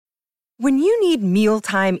When you need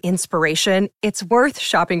mealtime inspiration, it's worth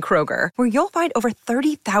shopping Kroger, where you'll find over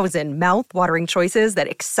 30,000 mouth-watering choices that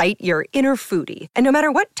excite your inner foodie. And no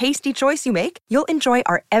matter what tasty choice you make, you'll enjoy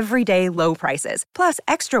our everyday low prices, plus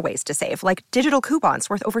extra ways to save, like digital coupons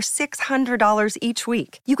worth over $600 each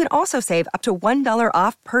week. You can also save up to $1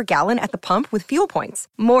 off per gallon at the pump with fuel points.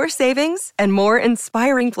 More savings and more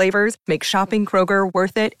inspiring flavors make shopping Kroger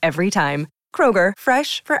worth it every time. Kroger,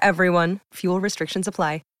 fresh for everyone. Fuel restrictions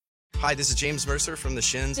apply. Hi, this is James Mercer from The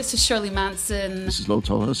Shins. This is Shirley Manson. This is Lo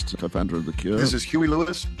Tallest, co-founder of The Cure. This is Huey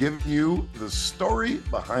Lewis giving you the story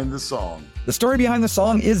behind the song. The Story Behind the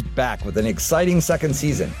Song is back with an exciting second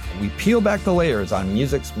season. We peel back the layers on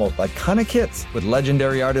music's most iconic hits with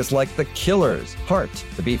legendary artists like The Killers, Heart,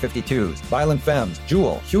 the B-52s, Violent Femmes,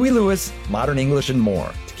 Jewel, Huey Lewis, Modern English, and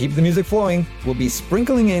more. To keep the music flowing, we'll be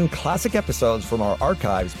sprinkling in classic episodes from our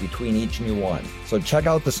archives between each new one. So check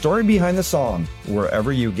out The Story Behind the Song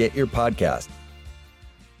wherever you get your podcast.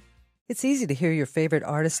 It's easy to hear your favorite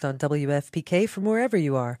artist on WFPK from wherever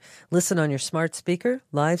you are. Listen on your smart speaker,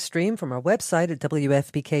 live stream from our website at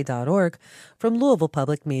WFPK.org from Louisville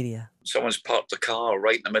Public Media. Someone's parked a car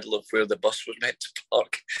right in the middle of where the bus was meant to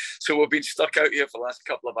park. So we've been stuck out here for the last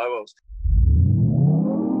couple of hours.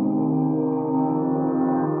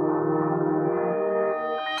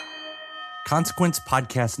 Consequence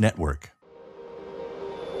Podcast Network.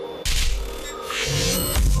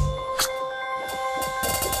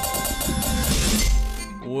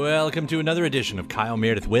 Welcome to another edition of Kyle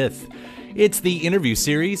Meredith With. It's the interview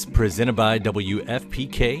series presented by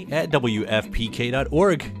WFPK at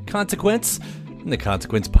WFPK.org. Consequence and the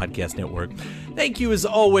Consequence Podcast Network. Thank you as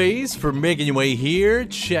always for making your way here,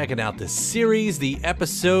 checking out the series, the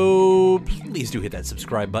episode. Please do hit that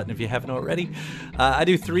subscribe button if you haven't already. I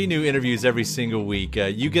do 3 new interviews every single week.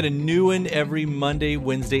 You get a new one every Monday,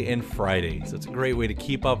 Wednesday, and Friday. So it's a great way to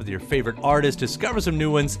keep up with your favorite artists, discover some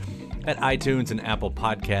new ones at iTunes and Apple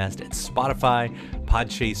Podcast, at Spotify,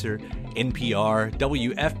 Podchaser, NPR,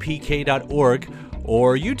 WFPK.org,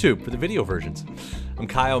 or YouTube for the video versions. I'm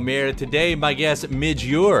Kyle Meredith. Today, my guest, Midge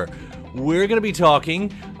Ure. We're going to be talking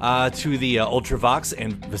to the Ultravox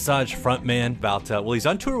and Visage frontman about, he's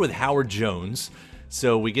on tour with Howard Jones.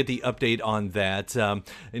 So we get the update on that.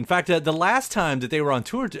 In fact, the last time that they were on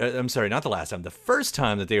tour, the first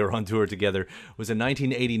time that they were on tour together was in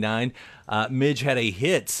 1989. Midge had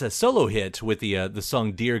a solo hit with the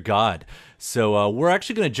song Dear God. So we're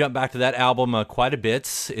actually going to jump back to that album quite a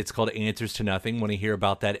bit. It's called Answers to Nothing, when you hear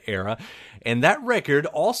about that era. And that record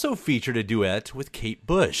also featured a duet with Kate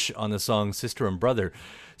Bush on the song Sister and Brother.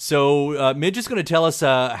 So Midge is going to tell us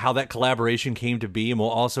how that collaboration came to be, and we'll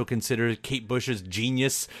also consider Kate Bush's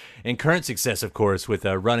genius and current success, of course, with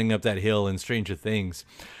Running Up That Hill and Stranger Things.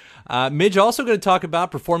 Midge also going to talk about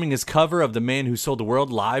performing his cover of The Man Who Sold the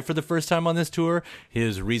World live for the first time on this tour,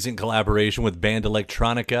 his recent collaboration with Band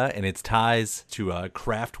Electronica and its ties to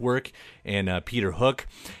Kraftwerk and Peter Hook,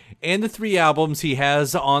 and the 3 albums he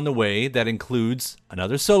has on the way that includes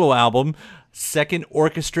another solo album, second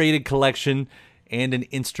orchestrated collection, and an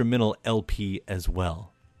instrumental LP as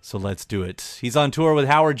well. So let's do it. He's on tour with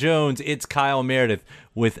Howard Jones. It's Kyle Meredith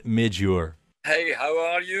with Midge Ure. Hey, how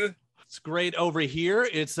are you? It's great over here.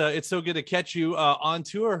 It's so good to catch you on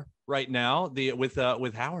tour right now. With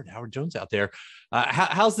Howard Jones out there.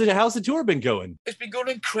 How's the tour been going? It's been going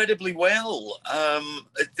incredibly well.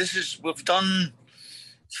 We've done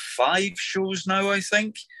 5 shows now, I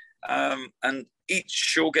think, and each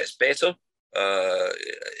show gets better.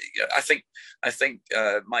 I think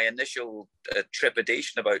my initial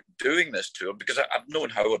trepidation about doing this tour, because I've known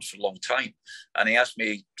Howard for a long time, and he asked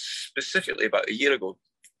me specifically about a year ago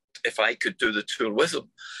if I could do the tour with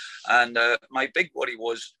him, and my big worry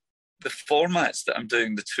was the formats that I'm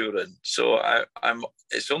doing the tour in. So there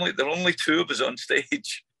are only 2 of us on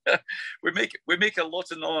stage. we make a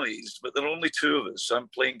lot of noise, but there are only 2 of us. So I'm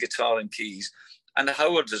playing guitar and keys, and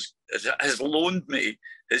Howard has loaned me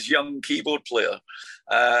his young keyboard player,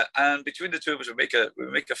 and between the 2 of us, we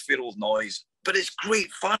make a feral noise. But it's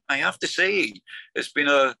great fun, I have to say. It's been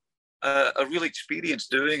a real experience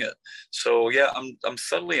doing it. So yeah, I'm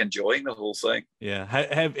thoroughly enjoying the whole thing. Yeah,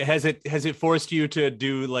 has it forced you to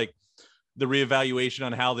do like the reevaluation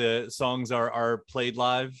on how the songs are played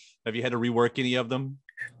live? Have you had to rework any of them?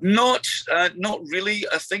 Not really.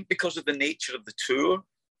 I think because of the nature of the tour.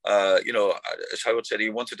 As Howard said, he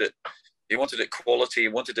wanted it quality. He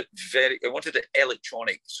wanted it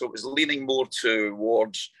electronic. So it was leaning more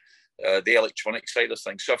towards the electronic side of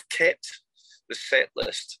things. So I've kept the set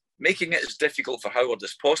list, making it as difficult for Howard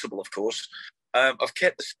as possible, of course. I've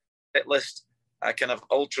kept the set list a kind of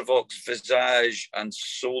Ultravox, Visage, and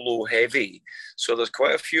solo heavy. So there's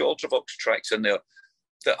quite a few Ultravox tracks in there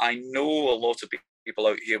that I know a lot of people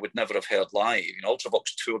out here would never have heard live. You know,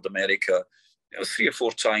 Ultravox toured America, 3 or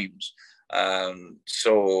 4 times.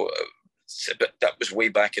 But that was way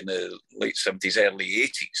back in the late 70s, early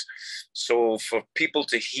 80s. So for people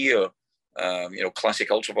to hear, classic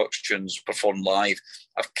Ultravox tunes performed live,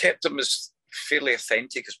 I've kept them as fairly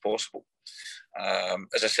authentic as possible.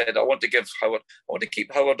 As I said, I want to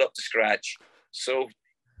keep Howard up to scratch. So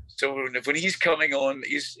when he's coming on,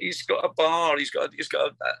 he's got a bar, he's got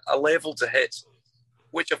a level to hit,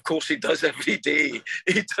 which of course he does every day.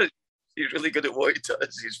 He's really good at what he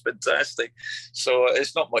does. He's fantastic. So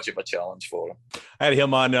it's not much of a challenge for him. I had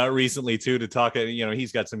him on recently too to talk.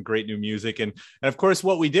 He's got some great new music, and of course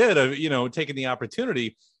what we did, taking the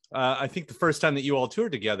opportunity. I think the first time that you all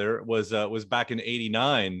toured together was back in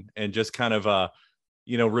 '89, and just kind of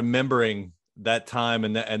remembering that time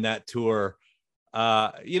and that tour.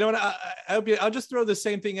 And I'll just throw the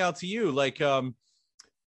same thing out to you. Like,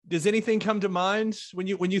 does anything come to mind when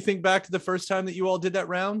you think back to the first time that you all did that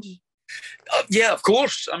round? Yeah, of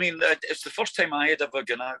course. I mean, it's the first time I had ever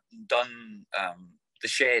gone out and done the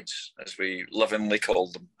sheds, as we lovingly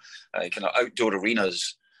called them, kind of outdoor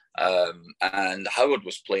arenas. And Howard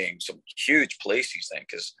was playing some huge places then,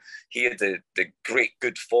 because he had the great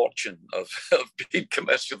good fortune of being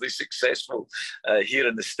commercially successful here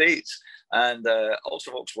in the States. And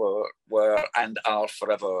Ultravox were and are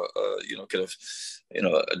forever,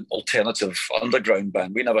 an alternative underground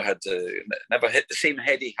band. We never hit the same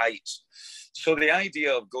heady heights. So the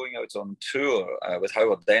idea of going out on tour with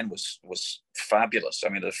Howard then was fabulous. I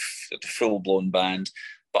mean, a full-blown band.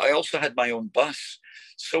 But I also had my own bus.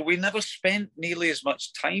 So we never spent nearly as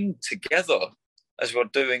much time together as we're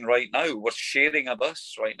doing right now. We're sharing a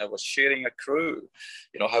bus right now. We're sharing a crew.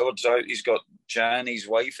 Howard's out. He's got Jan, his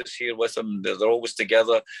wife, is here with him. They're always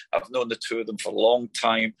together. I've known the two of them for a long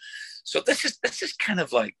time. So this is kind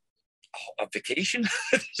of like a vacation.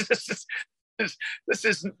 This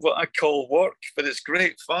isn't what I call work, but it's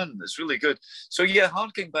great fun. It's really good. So yeah,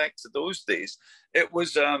 harking back to those days, it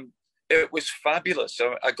was fabulous.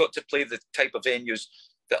 So I got to play the type of venues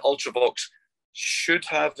that Ultravox should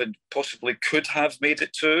have and possibly could have made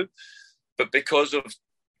it to, but because of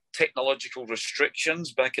technological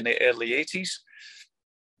restrictions back in the early 80s,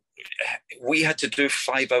 we had to do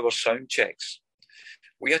 5-hour sound checks.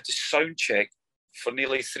 We had to sound check for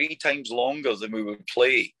nearly 3 times longer than we would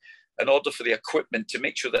play in order for the equipment to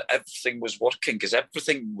make sure that everything was working, because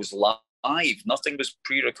everything was live, nothing was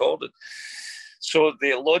pre-recorded. So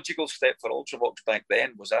the logical step for Ultravox back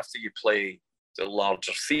then was, after you play the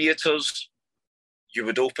larger theatres, you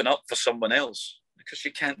would open up for someone else, because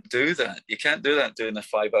you can't do that. You can't do that doing a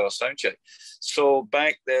 5-hour sound check. So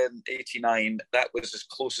back then, 89, that was as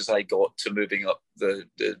close as I got to moving up the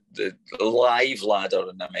live ladder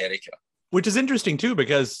in America. Which is interesting too,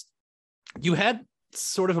 because you had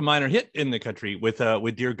sort of a minor hit in the country with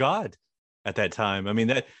Dear God at that time. I mean,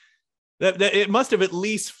 that it must have at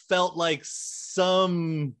least felt like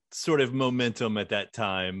some sort of momentum at that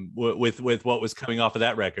time with what was coming off of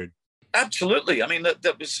that record. Absolutely. I mean,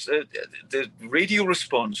 that was the radio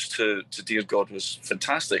response to Dear God was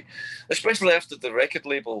fantastic, especially after the record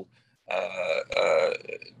label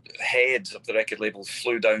head of the record label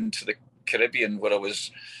flew down to the Caribbean, where I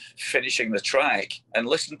was finishing the track, and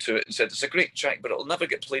listened to it and said, "It's a great track, but it'll never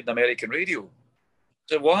get played in American radio." I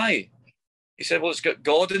said, "Why?" He said, "Well, it's got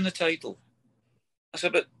God in the title." I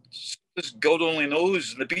said, "But God Only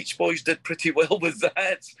Knows," and the Beach Boys did pretty well with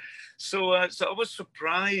that. So I was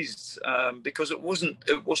surprised because it wasn't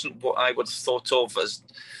what I would have thought of as,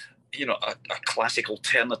 a classic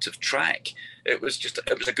alternative track. It was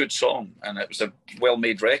a good song, and it was a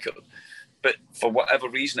well-made record. But for whatever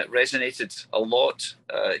reason, it resonated a lot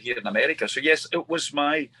here in America. So yes, it was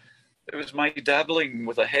my dabbling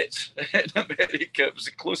with a hit in America. It was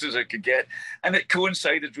as close as I could get, and it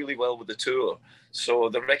coincided really well with the tour. So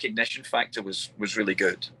the recognition factor was really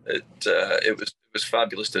good. It was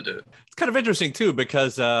fabulous to do. It's kind of interesting too,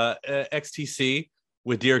 because XTC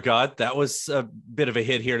with Dear God, that was a bit of a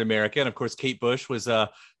hit here in America, and of course Kate Bush was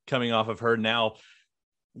coming off of her now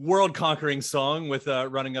world-conquering song with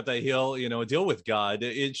Running Up That Hill, Deal with God.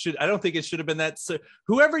 I don't think it should have been that.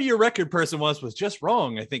 Whoever your record person was just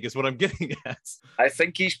wrong, I think, is what I'm getting at. I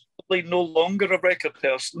think he's probably no longer a record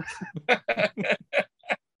person.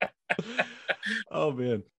 Oh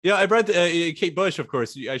man, yeah. I brought Kate Bush, of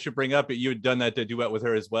course. I should bring up you had done that duet with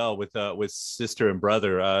her as well, with Sister and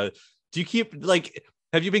Brother. Do you keep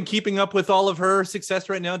Have you been keeping up with all of her success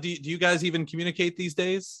right now? Do you guys even communicate these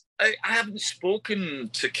days? I haven't spoken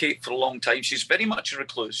to Kate for a long time. She's very much a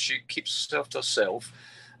recluse. She keeps herself to herself.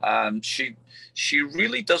 She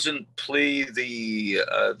really doesn't play the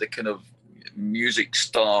kind of music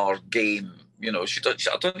star game. You know,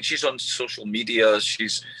 I don't think she's on social media.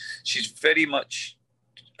 She's very much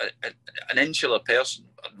an insular person,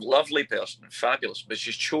 a lovely person, fabulous, but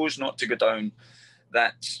she's chose not to go down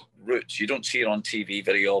that route. You don't see her on TV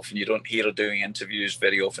very often. You don't hear her doing interviews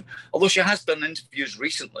very often. Although she has done interviews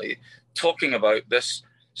recently talking about this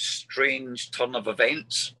strange turn of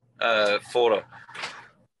events for her.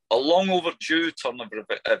 A long overdue turn of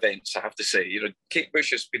events, I have to say. You know, Kate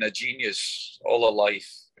Bush has been a genius all her life.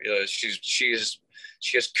 You know, she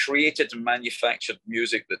has created and manufactured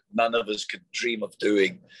music that none of us could dream of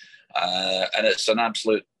doing. And it's an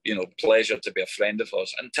absolute, pleasure to be a friend of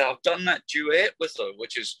hers and to have done that duet with her,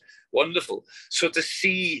 which is wonderful. So to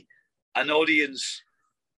see an audience,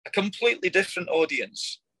 a completely different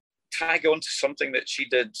audience, tag on to something that she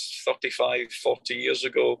did 35, 40 years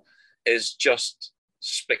ago is just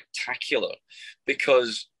spectacular,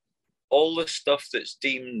 because all the stuff that's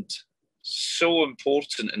deemed so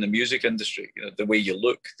important in the music industry, the way you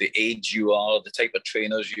look, the age you are, the type of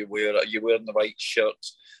trainers you wear, are you wearing the right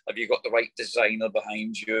shirts, have you got the right designer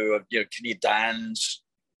behind you, can you dance,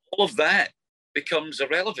 all of that becomes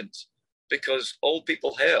irrelevant, because all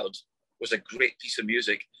people heard was a great piece of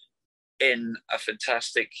music in a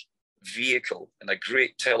fantastic vehicle, in a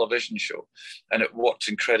great television show, and it worked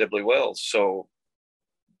incredibly well. So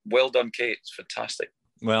well done, Kate. It's fantastic.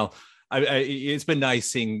 Well, it's been nice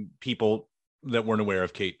seeing people that weren't aware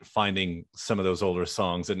of Kate finding some of those older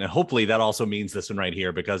songs. And hopefully that also means this one right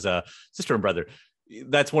here, because Sister and Brother,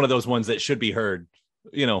 that's one of those ones that should be heard,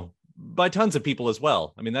 by tons of people as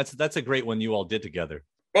well. I mean, that's a great one you all did together.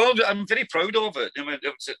 Well, I'm very proud of it. I mean,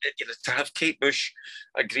 to have Kate Bush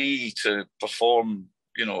agree to perform,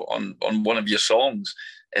 on one of your songs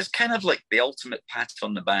is kind of like the ultimate pat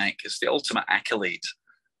on the back. It's the ultimate accolade.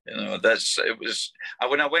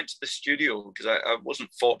 When I went to the studio, because I wasn't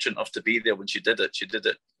fortunate enough to be there when she did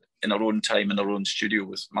it in her own time in her own studio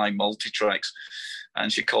with my multi-tracks,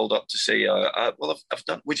 and she called up to say, well, I've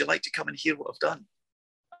done, would you like to come and hear what I've done?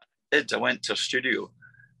 I went to her studio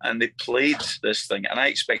and they played this thing, and I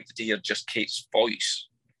expected to hear just Kate's voice,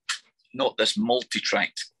 not this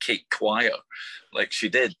multi-tracked Kate choir like she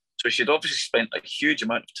did. So she'd obviously spent a huge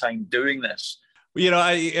amount of time doing this.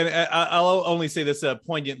 I'll only say this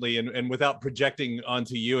poignantly and without projecting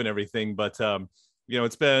onto you and everything, but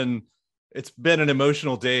it's been an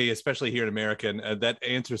emotional day, especially here in America, and that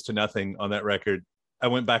Answers to Nothing on that record. I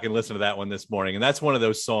went back and listened to that one this morning, and that's one of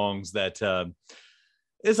those songs that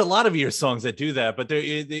there's a lot of your songs that do that, but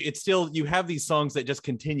it's still, you have these songs that just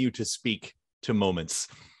continue to speak to moments,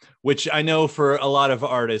 which I know for a lot of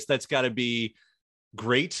artists, that's got to be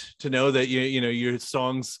great to know that your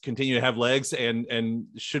songs continue to have legs, and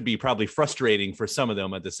should be probably frustrating for some of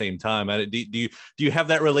them at the same time. Do you have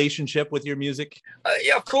that relationship with your music?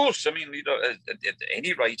 Yeah, of course. I mean,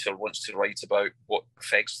 any writer wants to write about what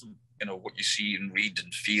affects them, what you see and read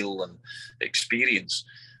and feel and experience.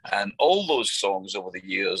 And all those songs over the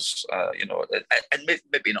years, and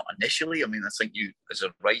maybe not initially. I mean, I think you, as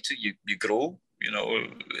a writer, you grow.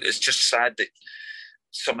 It's just sad that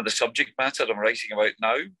some of the subject matter I'm writing about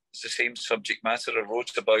now is the same subject matter I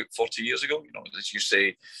wrote about 40 years ago. As you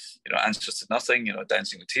say, Answers to Nothing,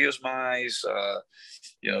 Dancing with Tears in My Eyes.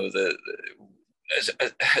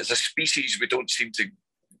 As a species, we don't seem to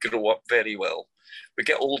grow up very well. We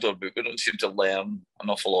get older, but we don't seem to learn an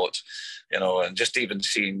awful lot, and just even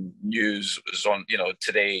seeing news on,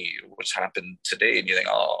 today, what's happened today, and you think,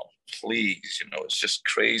 oh, please, it's just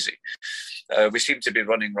crazy. We seem to be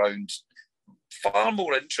running around far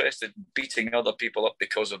more interested in beating other people up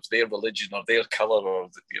because of their religion or their colour or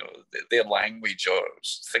their language or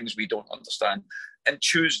things we don't understand and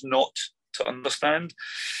choose not to understand.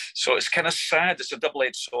 So it's kind of sad. It's a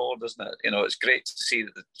double-edged sword, isn't it? It's great to see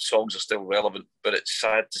that the songs are still relevant, but it's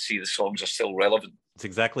sad to see the songs are still relevant. That's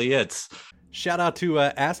exactly it. Shout out to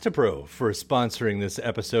Astapro for sponsoring this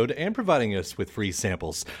episode and providing us with free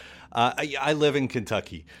samples. I live in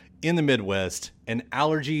Kentucky, in the Midwest, and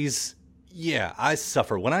allergies, yeah, I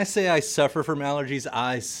suffer. When I say I suffer from allergies,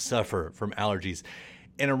 I suffer from allergies.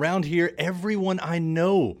 And around here, everyone I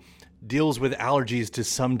know deals with allergies to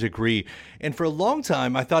some degree. And for a long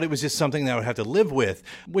time, I thought it was just something that I would have to live with,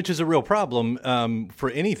 which is a real problem for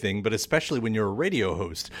anything, but especially when you're a radio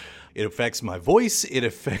host. It affects my voice, it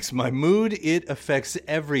affects my mood, it affects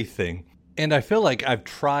everything. And I feel like I've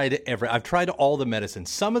tried all the medicines.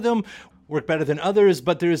 Some of them work better than others,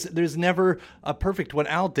 but there's never a perfect one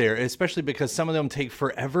out there, especially because some of them take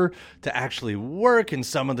forever to actually work and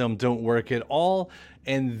some of them don't work at all.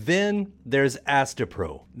 And then there's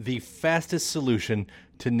Astepro, the fastest solution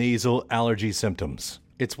to nasal allergy symptoms.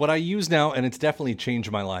 It's what I use now, and it's definitely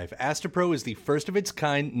changed my life. Astepro is the first of its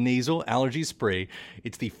kind nasal allergy spray.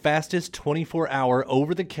 It's the fastest 24-hour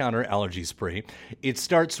over-the-counter allergy spray. It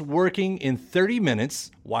starts working in 30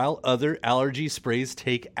 minutes, while other allergy sprays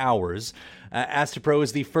take hours. Astepro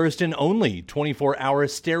is the first and only 24-hour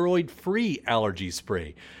steroid-free allergy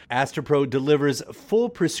spray. Astepro delivers full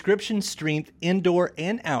prescription-strength indoor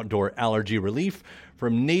and outdoor allergy relief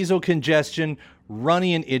from nasal congestion,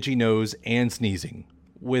 runny and itchy nose, and sneezing.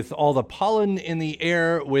 With all the pollen in the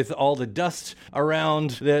air, with all the dust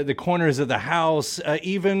around the corners of the house,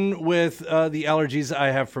 even with the allergies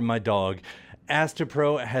I have from my dog,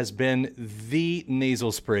 Astepro has been the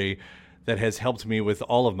nasal spray that has helped me with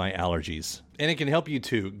all of my allergies. And it can help you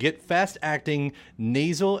too. Get fast-acting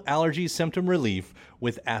nasal allergy symptom relief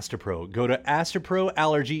with Astepro. Go to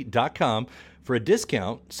asteproallergy.com for a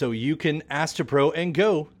discount so you can Astepro and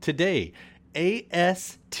go today.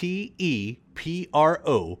 ASTEPRO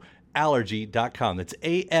allergy.com. That's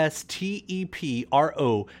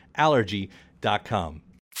ASTEPRO allergy.com.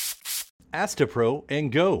 Astepro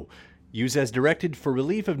and go. Use as directed for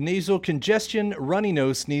relief of nasal congestion, runny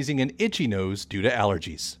nose, sneezing, and itchy nose due to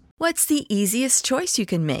allergies. What's the easiest choice you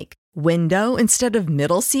can make? Window instead of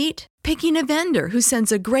middle seat? Picking a vendor who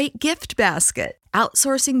sends a great gift basket?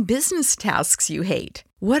 Outsourcing business tasks you hate?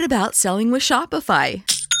 What about selling with Shopify?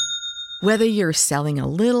 Whether you're selling a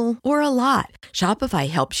little or a lot, Shopify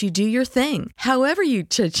helps you do your thing, however you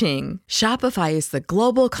cha-ching. Shopify is the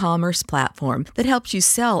global commerce platform that helps you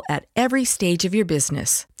sell at every stage of your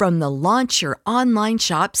business. From the launch your online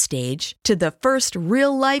shop stage to the first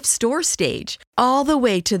real-life store stage, all the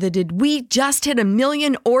way to the did we just hit 1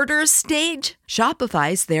 million orders stage.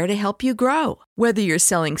 Shopify's there to help you grow. Whether you're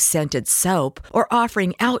selling scented soap or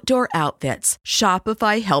offering outdoor outfits,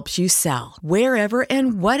 Shopify helps you sell. Wherever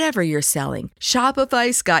and whatever you're selling,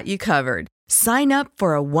 Shopify's got you covered. Sign up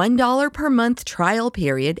for a $1 per month trial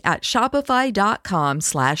period at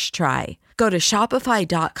shopify.com/try. Go to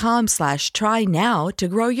shopify.com/try now to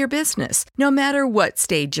grow your business, no matter what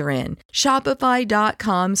stage you're in.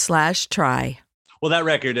 Shopify.com/try. Well, that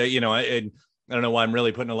record, I don't know why I'm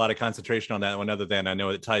really putting a lot of concentration on that one, other than I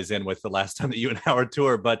know it ties in with the last time that you and Howard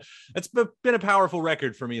toured, but it's been a powerful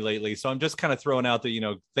record for me lately. So I'm just kind of throwing out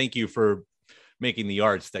that, thank you for making the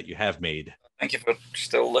arts that you have made. Thank you for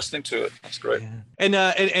still listening to it. That's great. Yeah. And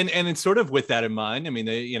it's sort of with that in mind. I mean,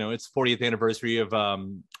 it's 40th anniversary of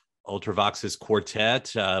Ultravox's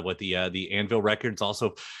quartet with the Anvil records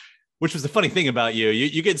also, which was the funny thing about you.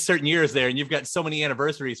 You get certain years there and you've got so many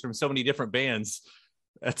anniversaries from so many different bands.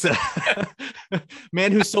 That's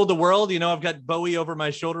Man Who Sold the World. I've got Bowie over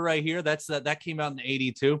my shoulder right here. That came out in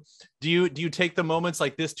 82. Do you take the moments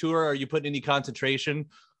like this tour? Are you putting any concentration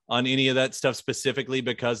on any of that stuff specifically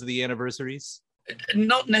because of the anniversaries?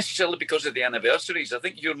 Not necessarily because of the anniversaries. I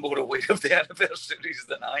think you're more aware of the anniversaries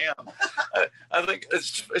than I am. I think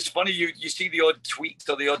it's funny, you see the odd tweet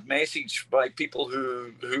or the odd message by people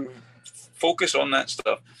who focus on that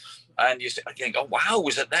stuff. And you think, oh, wow,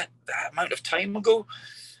 was it that amount of time ago?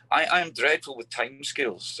 I am dreadful with time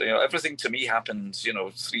scales. Everything to me happened,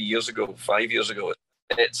 3 years ago, 5 years ago.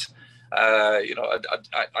 It's, I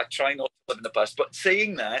try not to live in the past. But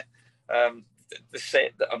saying that, the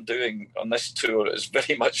set that I'm doing on this tour is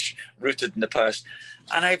very much rooted in the past.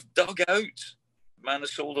 And I've dug out Man Who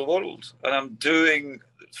Sold the World. And I'm doing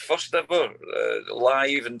first ever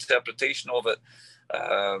live interpretation of it.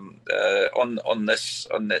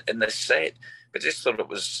 In this set, but just thought it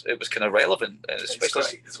was kind of relevant,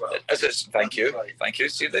 especially as well. Thank you.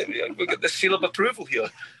 See, we got the seal of approval here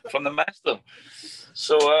from the master.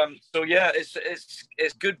 So yeah,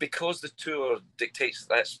 it's good because the tour dictates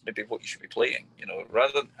that's maybe what you should be playing,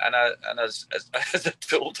 rather than, and as I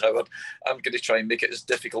told Howard, I'm going to try and make it as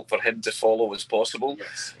difficult for him to follow as possible.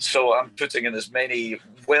 Yes. So I'm putting in as many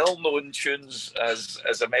well-known tunes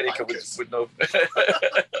as America would know.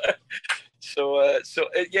 So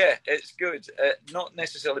it's good. Not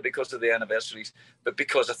necessarily because of the anniversaries, but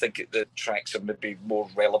because I think the tracks are maybe more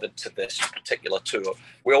relevant to this particular tour.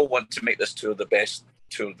 We all want to make this tour the best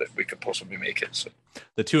tour that we could possibly make it. So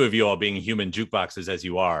the two of you all being human jukeboxes as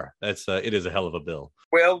you are, it is a hell of a bill.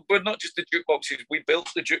 Well, we're not just the jukeboxes. We built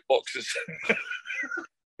the jukeboxes.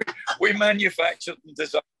 We manufactured and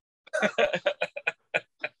designed.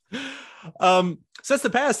 So that's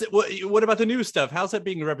the past. What about the new stuff? How's that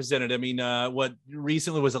being represented? I mean, what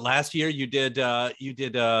recently was it last year? You did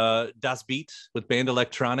Das Beat with Band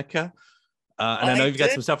Electronica. And I know you've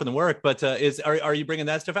got some stuff in the work, but are you bringing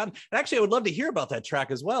that stuff out? And actually, I would love to hear about that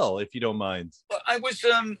track as well, if you don't mind. Well, I was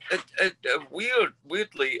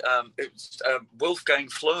weirdly, it was Wolfgang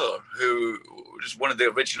Fleur, who was one of the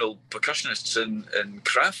original percussionists in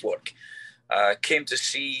Kraftwerk, came to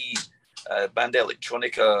see Band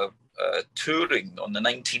Electronica touring on the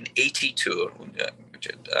 1980 tour.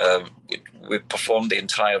 We performed the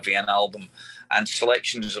entire Vienna album and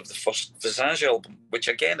selections of the first Visage album, which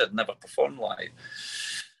again I'd never performed live.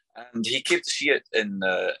 And he came to see it in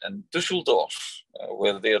Dusseldorf,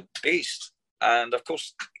 where they're based. And of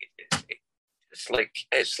course, it's like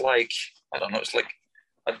I don't know, it's like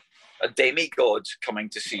a demigod coming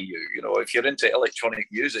to see you. You know, if you're into electronic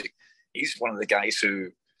music, he's one of the guys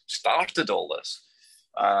who started all this.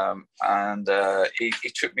 He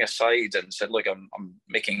took me aside and said, "Look, I'm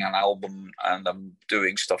making an album and I'm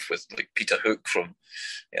doing stuff with like Peter Hook from,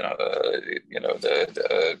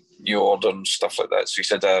 the New Order and stuff like that." So he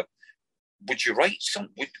said, "Would you write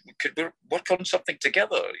something? Could we work on something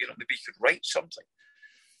together? You know, maybe you could write something."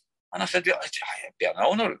 And I said, "Yeah, it'd be an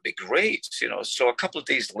honor. It'd be great." You know, so a couple of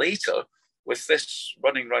days later, with this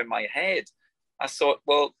running around my head, I thought,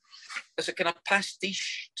 well, as a kind of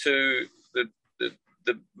pastiche to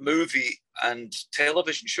the movie and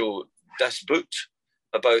television show Das Boot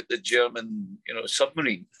about the German,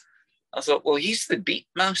 submarine. I thought, well, he's the beat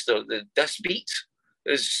master. The Das Beat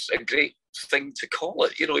is a great thing to call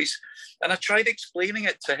it. And I tried explaining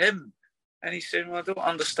it to him, and he said, "Well, I don't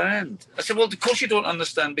understand." I said, "Well, of course you don't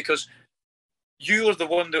understand, because you're the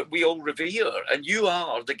one that we all revere, and you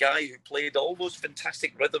are the guy who played all those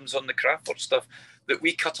fantastic rhythms on the Kraftwerk stuff that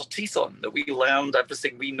we cut our teeth on, that we learned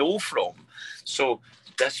everything we know from. So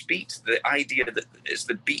this beat, the idea that it's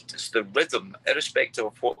the beat, it's the rhythm, irrespective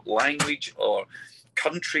of what language or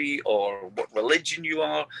country or what religion you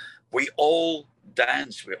are, we all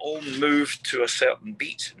dance, we all move to a certain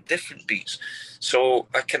beat, different beats." So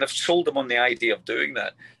I kind of sold them on the idea of doing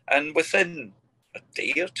that. And within a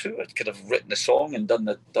day or two, I'd kind of written the song and done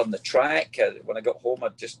the track. When I got home,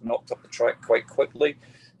 I'd just knocked up the track quite quickly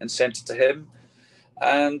and sent it to him.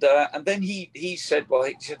 And then he said, "Well,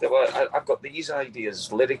 I've got these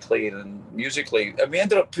ideas lyrically and musically," and we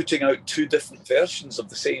ended up putting out two different versions of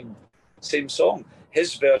the same song.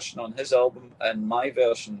 His version on his album and my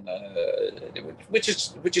version, which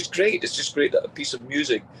is great. It's just great that a piece of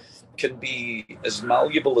music can be as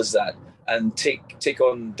malleable as that and take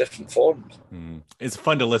on different forms. It's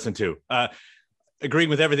fun to listen to. Agreeing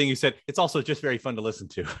with everything you said, it's also just very fun to listen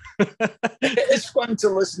to. It's fun to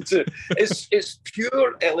listen to. It's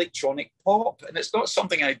pure electronic pop, and it's not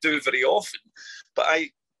something I do very often. But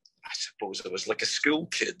I suppose I was like a school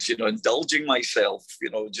kid, indulging myself,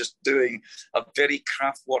 just doing a very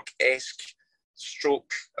Kraftwerk-esque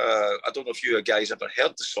stroke. I don't know if you guys ever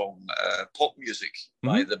heard the song Pop Music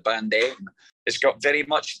by the band M. It's got very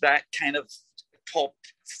much that kind of pop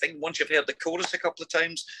thing. Once you've heard the chorus a couple of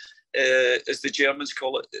times, as the Germans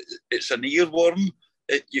call it, it's an earworm.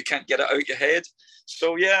 You can't get it out your head.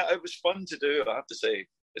 So yeah, it was fun to do, I have to say.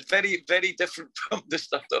 It's very, very different from the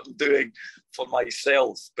stuff that I'm doing for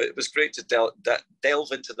myself, but it was great to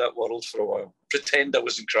delve into that world for a while, pretend I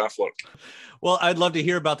was in Kraftwerk. Well, I'd love to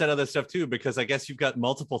hear about that other stuff too, because I guess you've got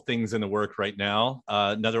multiple things in the work right now.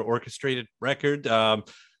 Another orchestrated record, a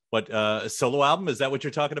solo album, is that what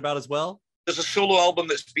you're talking about as well? There's a solo album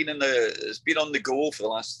that's been on the go for the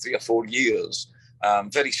last 3 or 4 years,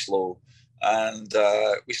 very slow. And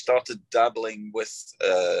we started dabbling with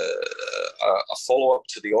a follow-up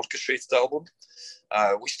to the orchestrated album,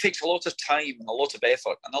 which takes a lot of time and a lot of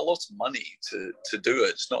effort and a lot of money to do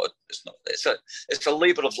it. It's a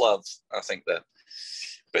labor of love, I think that.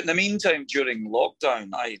 But in the meantime, during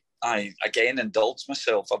lockdown, I again indulged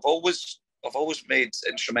myself. I've always made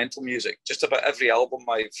instrumental music. Just about every album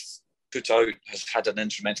I've put out has had an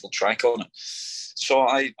instrumental track on it. So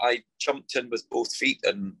I jumped in with both feet,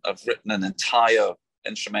 and I've written an entire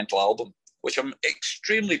instrumental album, which I'm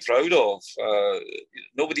extremely proud of.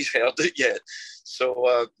 Nobody's heard it yet,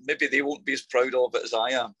 so maybe they won't be as proud of it as I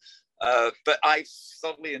am. But I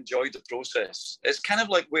thoroughly enjoyed the process. It's kind of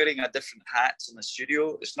like wearing a different hat in the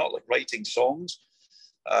studio. It's not like writing songs.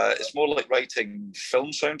 It's more like writing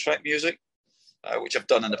film soundtrack music, which I've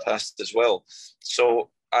done in the past as well.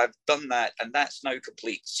 So I've done that, and that's now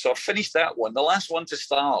complete. So I finished that one. The last one to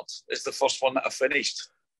start is the first one that I finished.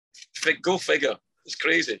 Go figure. It's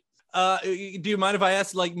crazy. Do you mind if I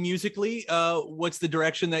ask, like, musically, what's the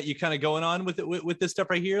direction that you kind of going on with this stuff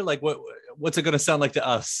right here? Like, what's it going to sound like to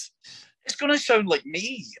us? It's going to sound like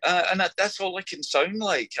me, and that's all I can sound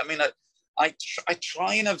like. I mean, I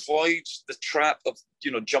try and avoid the trap of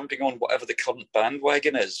jumping on whatever the current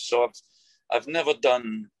bandwagon is. So I've never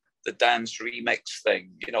done the dance remix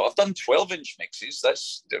thing. You know, I've done 12-inch mixes.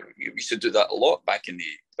 We used to do that a lot back in the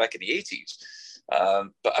 80s.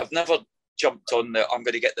 But I've never jumped on I'm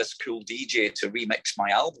going to get this cool DJ to remix my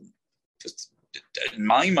album. Just in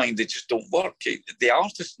my mind, they just don't work. The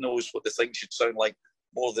artist knows what the thing should sound like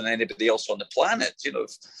more than anybody else on the planet. You know,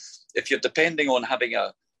 if you're depending on having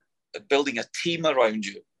building a team around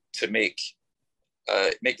you to make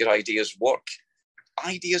your ideas work,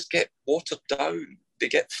 ideas get watered down. They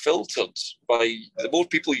get filtered by the more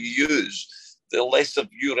people you use, the less of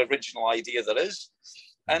your original idea there is.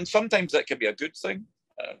 And sometimes that can be a good thing.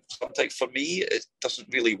 Sometimes for me, it doesn't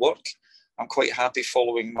really work. I'm quite happy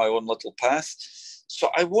following my own little path. So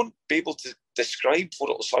I won't be able to describe what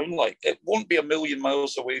it'll sound like. It won't be a million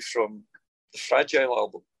miles away from the Fragile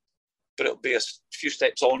album, but it'll be a few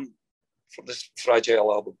steps on from this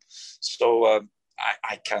Fragile album. So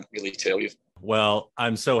I can't really tell you. Well,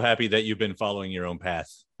 I'm so happy that you've been following your own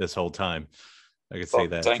path this whole time. I could say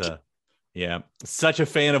that. Thank you. Yeah, such a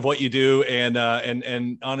fan of what you do, and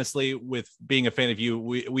honestly, with being a fan of you,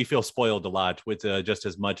 we feel spoiled a lot with just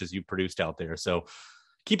as much as you produced out there. So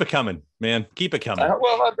keep it coming, man. Keep it coming.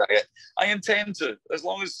 Well, I intend to, as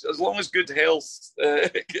long as good health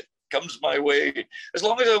comes my way. As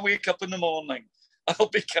long as I wake up in the morning, I'll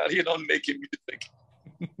be carrying on making music.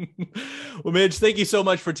 Well, Midge, thank you so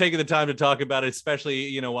much for taking the time to talk about it, especially,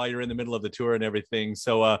 you know, while you're in the middle of the tour and everything.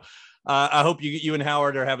 So I hope you and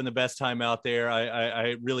Howard are having the best time out there.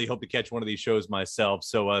 I really hope to catch one of these shows myself.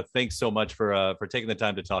 So thanks so much for taking the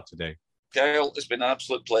time to talk today. Kyle, it's been an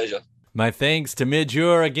absolute pleasure. My thanks to Midge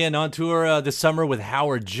Ure, again on tour this summer with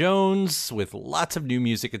Howard Jones, with lots of new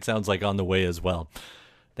music, it sounds like, on the way as well.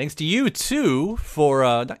 Thanks to you, too, for,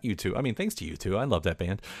 not you two, I mean, thanks to you, too, I love that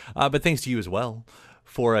band, but thanks to you as well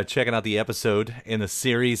for checking out the episode in the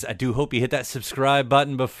series. I do hope you hit that subscribe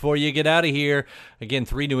button before you get out of here. Again,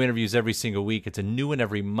 3 new interviews every single week. It's a new one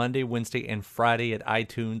every Monday, Wednesday, and Friday at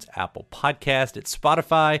iTunes, Apple Podcast, at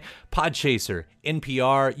Spotify, Podchaser,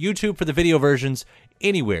 NPR, YouTube for the video versions,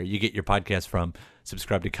 anywhere you get your podcast from.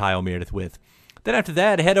 Subscribe to Kyle Meredith With. Then after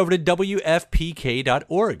that, head over to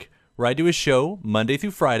WFPK.org, where I do a show Monday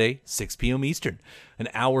through Friday, 6 p.m. Eastern. An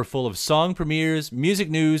hour full of song premieres, music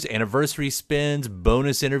news, anniversary spins,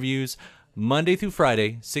 bonus interviews, Monday through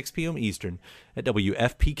Friday, 6 p.m. Eastern at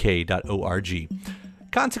WFPK.org.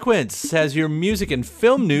 Consequence has your music and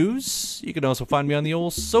film news. You can also find me on the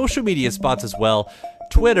old social media spots as well.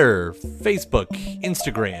 Twitter, Facebook,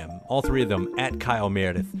 Instagram, all 3 of them at Kyle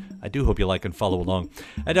Meredith. I do hope you like and follow along.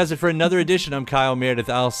 That does it for another edition. I'm Kyle Meredith.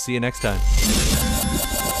 I'll see you next time.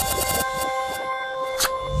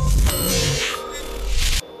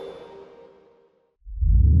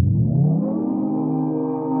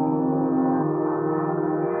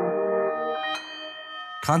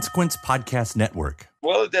 Consequence Podcast Network.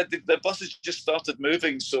 Well, the buses just started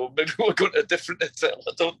moving, so maybe we're going to a different hotel.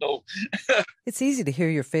 I don't know. It's easy to hear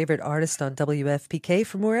your favorite artist on WFPK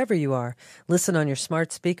from wherever you are. Listen on your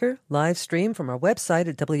smart speaker, live stream from our website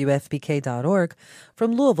at WFPK.org,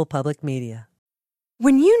 from Louisville Public Media.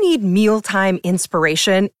 When you need mealtime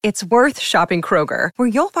inspiration, it's worth shopping Kroger, where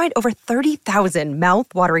you'll find over 30,000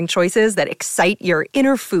 mouth-watering choices that excite your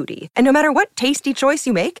inner foodie. And no matter what tasty choice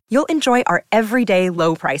you make, you'll enjoy our everyday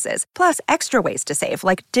low prices, plus extra ways to save,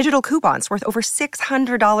 like digital coupons worth over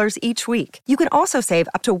 $600 each week. You can also save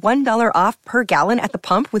up to $1 off per gallon at the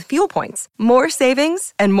pump with fuel points. More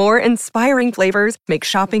savings and more inspiring flavors make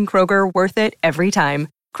shopping Kroger worth it every time.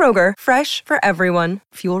 Kroger, fresh for everyone.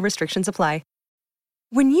 Fuel restrictions apply.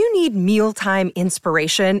 When you need mealtime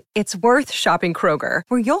inspiration, it's worth shopping Kroger,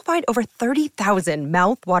 where you'll find over 30,000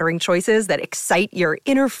 mouth-watering choices that excite your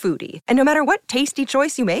inner foodie. And no matter what tasty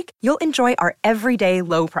choice you make, you'll enjoy our everyday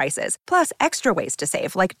low prices, plus extra ways to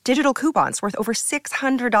save, like digital coupons worth over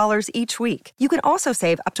 $600 each week. You can also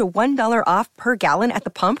save up to $1 off per gallon at the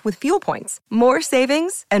pump with fuel points. More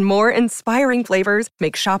savings and more inspiring flavors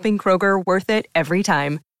make shopping Kroger worth it every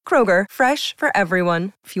time. Kroger, fresh for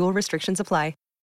everyone. Fuel restrictions apply.